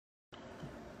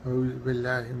أعوذ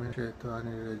بالله من الشيطان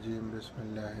الرجيم بسم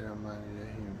الله الرحمن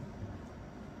الرحيم.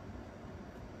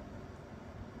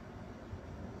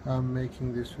 I'm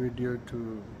making this video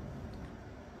to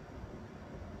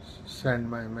send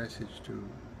my message to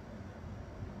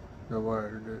the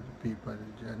world, the people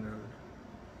in general,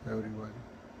 everyone.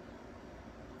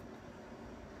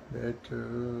 That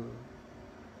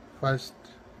first,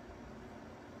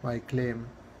 my claim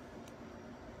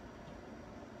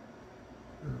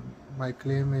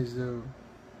is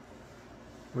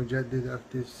Mujaddid of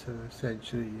this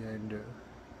century and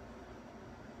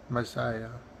Messiah,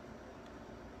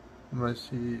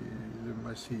 Masih.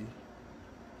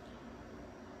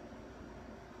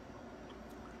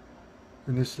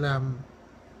 In Islam,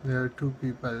 there are two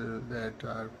people that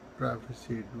are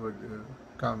prophesied would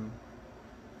come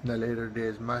in the later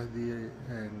days, Mahdi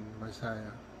and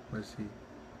Messiah, Masih,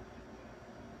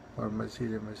 or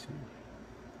Masih.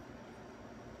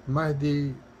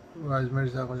 Mahdi was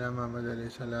Mirza Ghulam Ahmad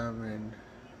alayhi salam, and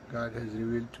God has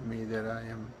revealed to me that I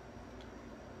am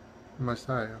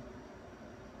Messiah.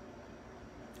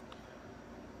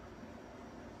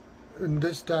 In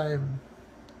this time,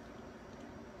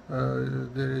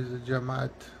 there is a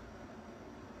Jamaat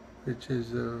which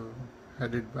is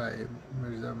headed by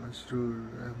Mirza Masroor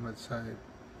Ahmad Sahib,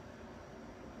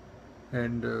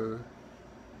 and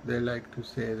they like to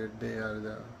say that they are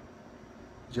the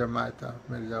Jamaat of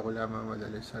Mirza Ghulam Ahmad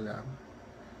alayhi salam,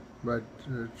 but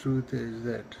the truth is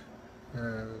that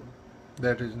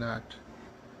that is not.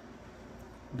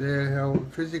 They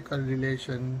have physical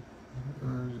relation,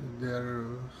 their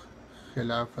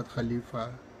Khilafat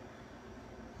Khalifa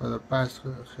or the past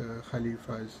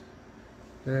Khalifas,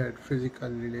 they had physical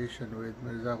relation with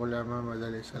Mirza Ghulam Ahmad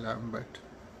alayhi salam, but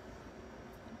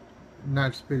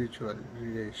not spiritual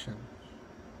relation.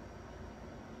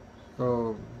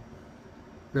 So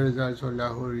there is also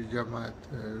Lahori Jamaat,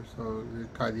 so the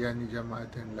Qadiani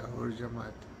Jamaat and Lahore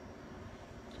Jamaat.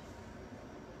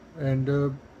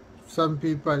 And some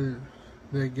people,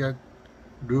 they get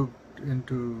duped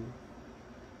into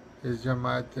his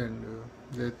Jamaat and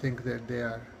they think that they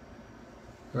are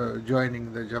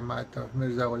joining the Jamaat of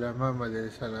Mirza Ghulam Ahmad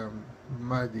alayhi salam,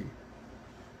 Mahdi,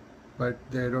 but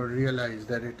they don't realize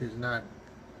that it is not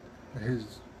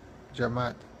his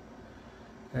Jamaat.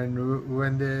 And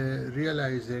when they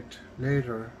realize it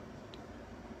later,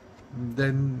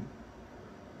 then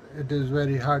it is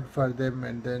very hard for them,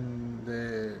 and then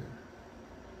they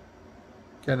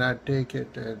cannot take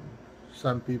it, and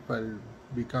some people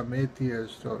become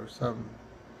atheists, or some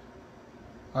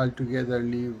altogether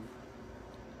leave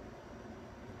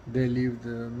the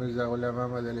Mirza Ghulam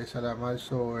Ahmad alayhi salam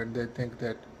also, and they think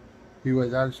that he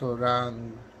was also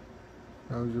wrong,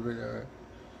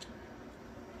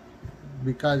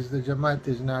 because the Jamaat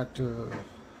is not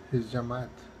his Jamaat.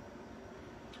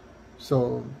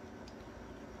 So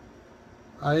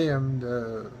I am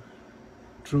the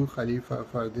true Khalifa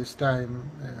for this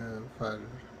time, for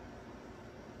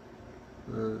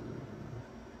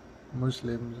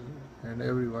Muslims and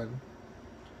everyone.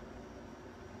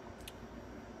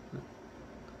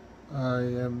 I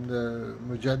am the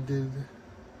Mujaddid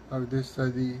of this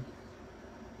study,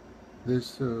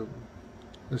 this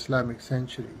Islamic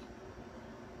century.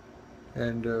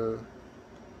 And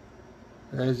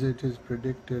as it is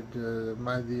predicted,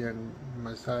 Mahdi and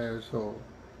Messiah, so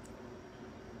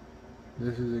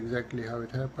this is exactly how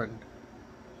it happened.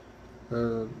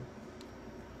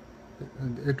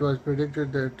 It was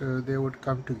predicted that they would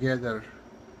come together,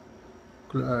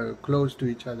 close to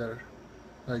each other,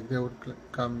 like they would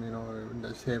come, in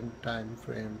the same time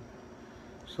frame.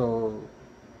 So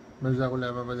Mirza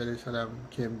Ghulam Ahmad alayhi salam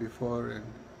came before,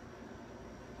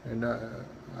 and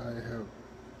I have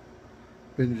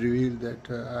been revealed that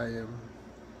I am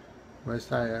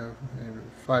Messiah and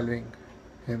following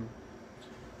him.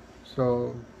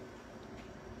 So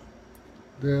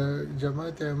the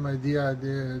Jamaat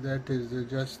Ahmadiyya, that is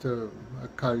just a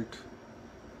cult,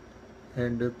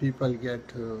 and people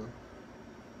get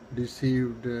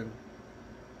deceived, and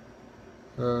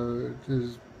it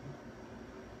is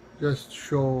just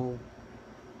show.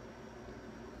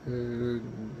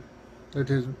 It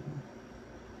is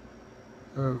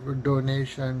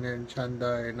donation and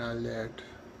chanda and all that.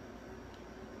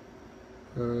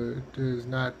 It is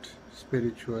not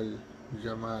spiritual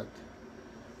Jamaat,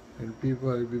 and people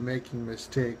will be making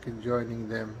mistake in joining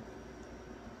them.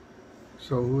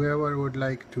 So whoever would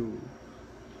like to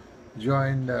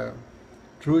join the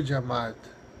true Jamaat,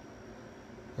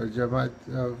 the Jamaat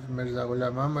of Mirza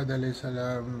Ghulam Ahmad alayhi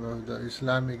salam, of the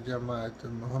Islamic Jamaat,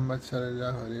 Muhammad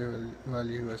sallallahu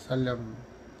alayhi wa sallam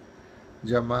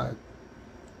Jamaat,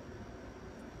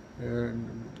 and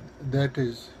that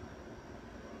is,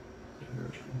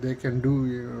 they can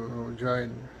do,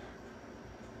 join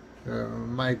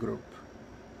my group,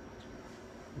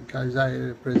 because I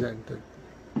represented,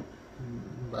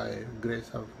 by grace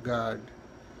of God,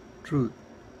 truth.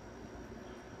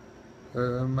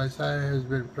 Messiah has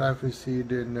been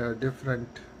prophesied in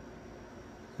different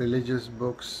religious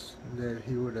books that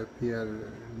he would appear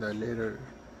in the later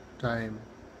time,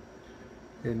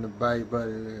 in the Bible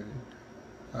and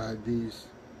Hadith.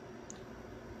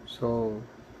 So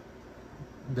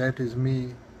that is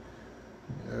me.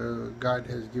 God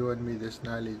has given me this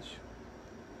knowledge,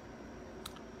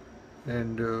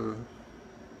 and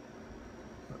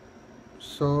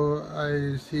so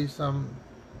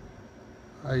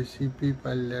I see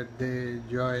people that they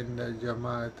join the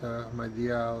Jamaat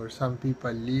Ahmadiyya, or some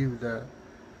people leave the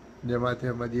Jamaat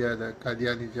Ahmadiyya, the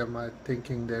Qadiani Jamaat,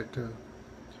 thinking that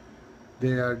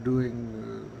they are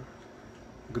doing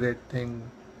great thing.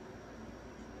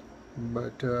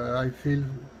 But I feel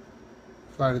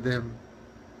for them,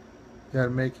 they are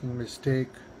making mistake,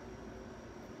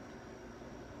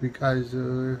 because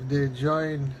if they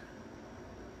join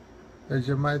the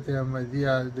Jamaat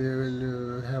Ahmadiyya, they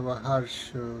will have a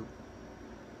harsh,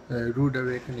 rude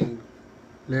awakening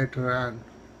later on.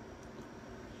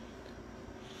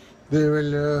 They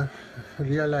will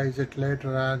realize it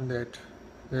later on that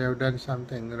they have done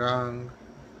something wrong,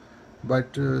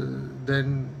 but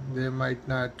then they might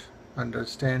not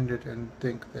understand it and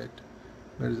think that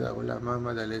Mirza Ghulam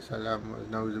Muhammad alayhi salam was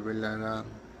Nauzubillah wrong,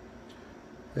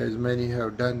 as many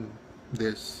have done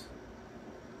this.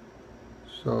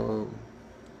 So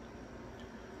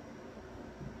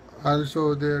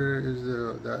also there is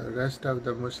the rest of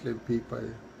the Muslim people.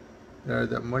 There are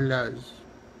the mullahs,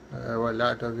 have a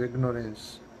lot of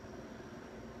ignorance,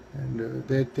 and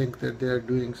they think that they are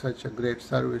doing such a great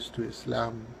service to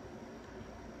Islam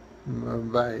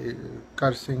by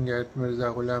cursing at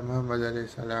Mirza Ghulam Muhammad alayhi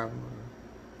salam.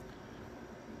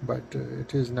 But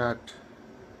it is not,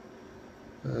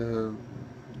 there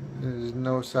is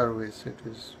no service, it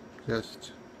is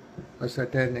just a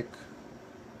satanic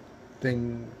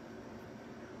thing.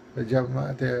 The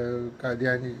Jamaat,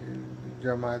 Qadiani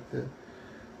Jamaat,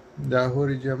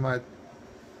 Lahori Jamaat,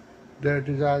 that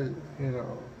is all,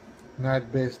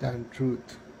 not based on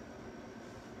truth.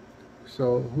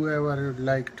 So whoever would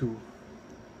like to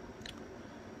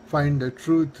find the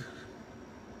truth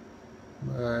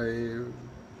by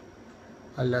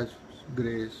Allah's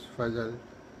grace, Fazal,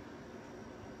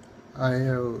 I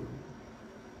have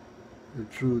the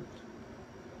truth,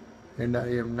 and I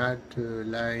am not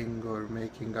lying or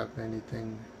making up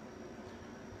anything,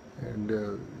 and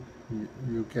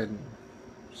you can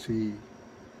see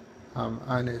I'm an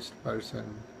honest person.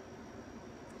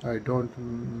 I don't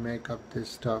make up this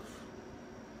stuff,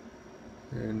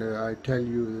 and I tell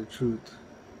you the truth.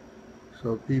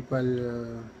 So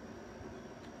people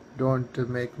don't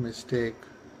make mistake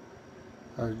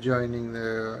of joining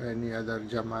any other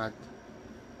Jamaat.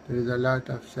 There is a lot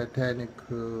of satanic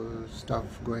stuff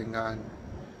going on,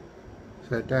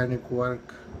 satanic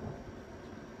work.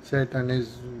 Satan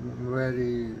is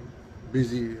very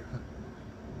busy,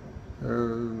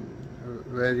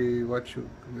 very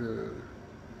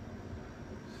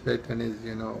Satan is,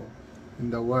 in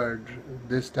the world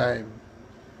this time,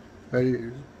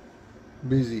 very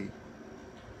busy,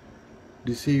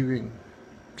 deceiving,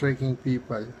 tricking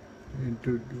people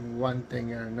into one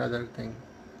thing and another thing.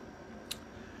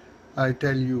 I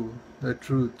tell you the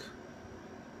truth.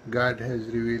 God has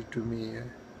revealed to me.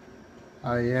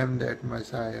 I am that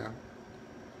Messiah.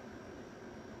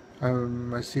 I am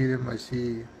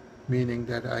Masih, meaning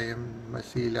that I am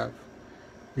Masih of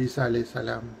Isa alayhi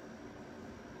salam.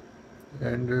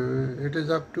 And it is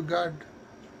up to God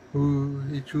who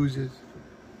He chooses,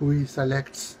 who He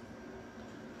selects.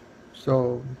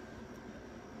 So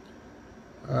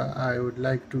I would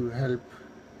like to help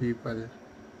people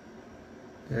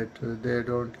that they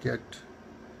don't get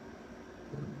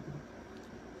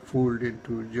fooled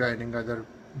into joining other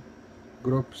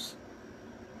groups.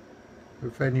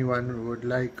 If anyone would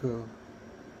like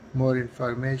more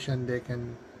information, they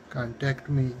can contact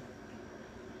me,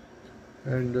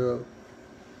 and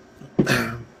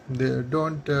they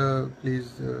don't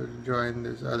please join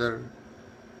these other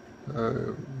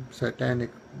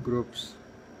satanic groups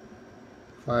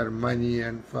for money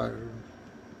and for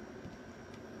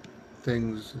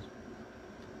things,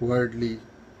 worldly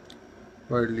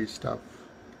stuff.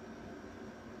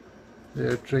 They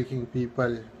are tricking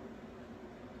people.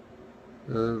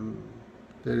 There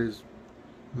is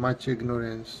much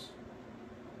ignorance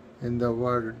in the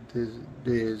world these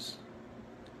days.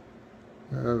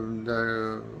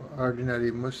 The ordinary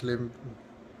Muslim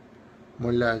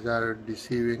mullahs are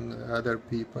deceiving other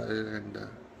people, and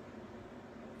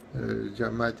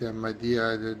Jamaat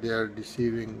Ahmadiyya, they are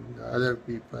deceiving other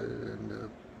people, and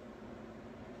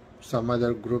some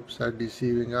other groups are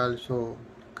deceiving also.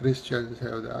 Christians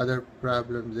have the other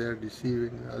problems, they are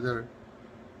deceiving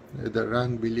the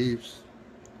wrong beliefs.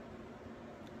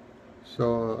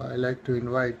 So I like to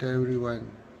invite everyone,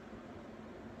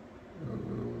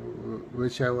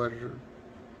 whichever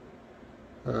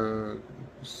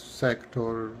sect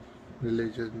or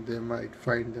religion they might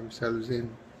find themselves in,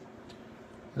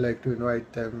 I like to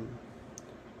invite them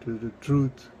to the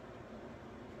truth.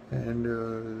 And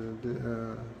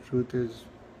the truth is,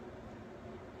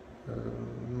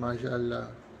 mashallah,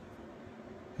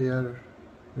 here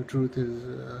the truth is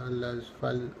Allah's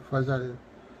fazal,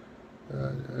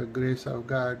 grace of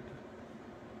God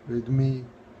with me.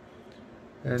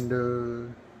 And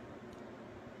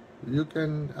you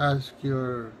can ask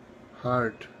your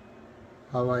heart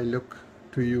how I look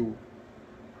to you,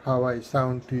 how I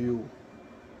sound to you.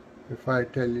 If I'm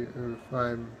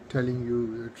telling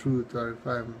you the truth, or if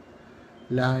I'm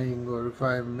lying, or if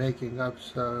I'm making up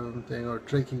something or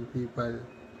tricking people,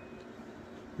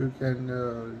 you can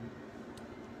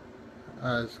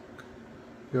ask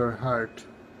your heart.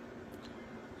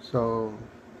 So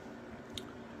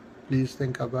please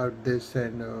think about this,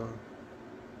 and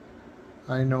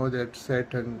I know that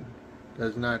Satan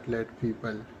does not let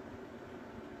people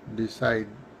decide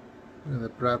the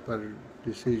proper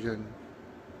decision,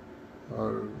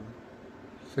 or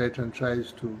Satan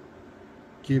tries to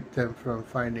keep them from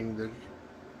finding the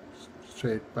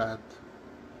straight path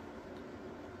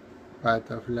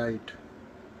of light,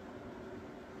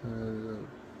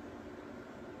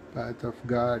 path of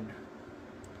God.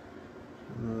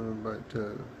 But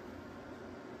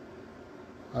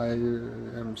I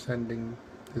am sending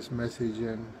this message,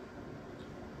 and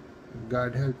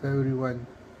God help everyone.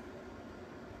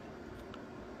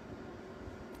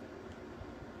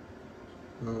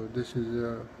 So this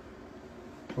is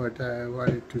what I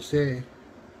wanted to say.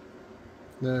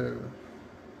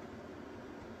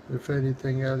 If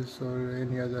anything else or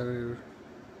any other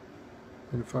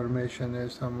information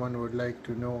if someone would like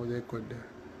to know, they could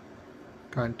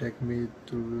contact me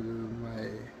through my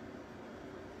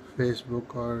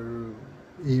Facebook or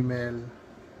email,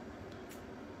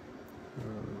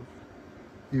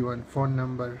 even phone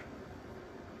number.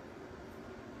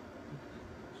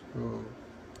 So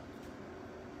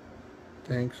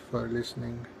thanks for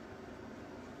listening.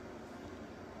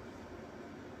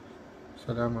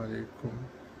 Assalamu alaikum.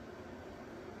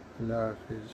 Allah Hafiz.